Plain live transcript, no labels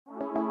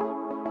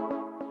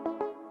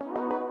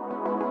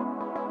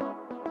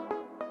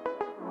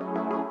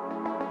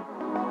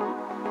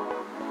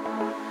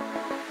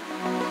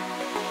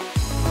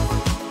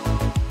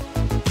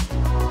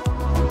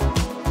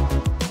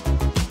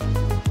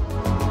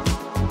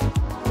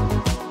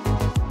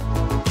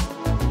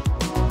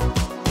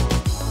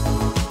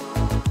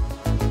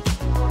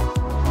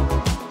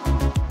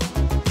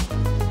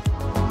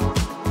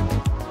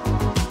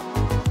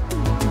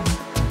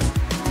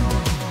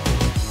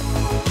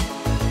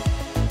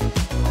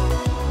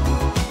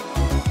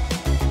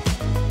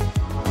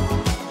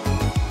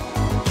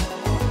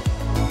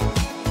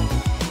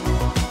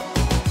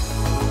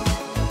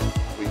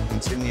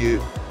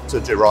to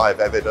derive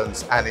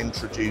evidence and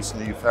introduce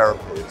new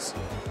therapies.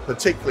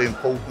 Particularly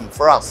important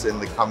for us in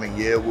the coming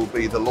year will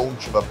be the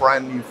launch of a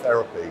brand new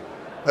therapy,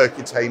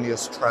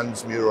 percutaneous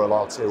transmural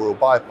arterial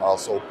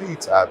bypass, or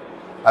PTAB,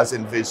 as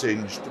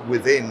envisaged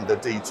within the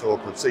DETOUR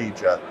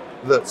procedure,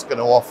 that's going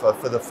to offer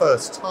for the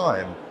first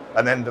time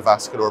an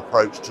endovascular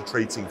approach to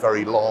treating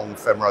very long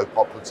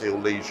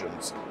femoropopliteal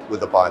lesions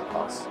with a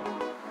bypass.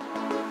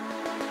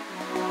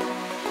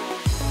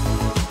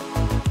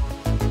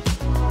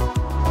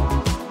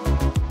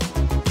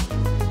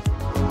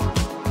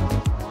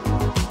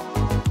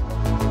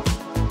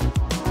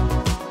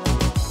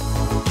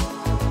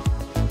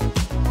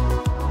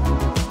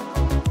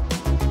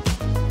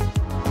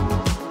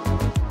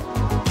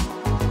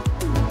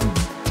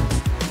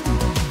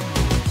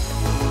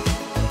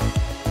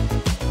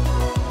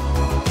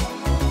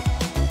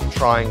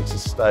 Trying to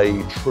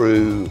stay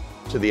true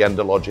to the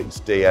Endologic's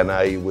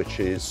DNA, which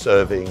is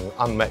serving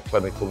unmet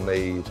clinical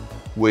need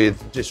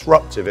with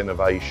disruptive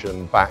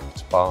innovation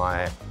backed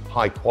by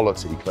high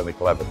quality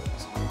clinical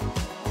evidence.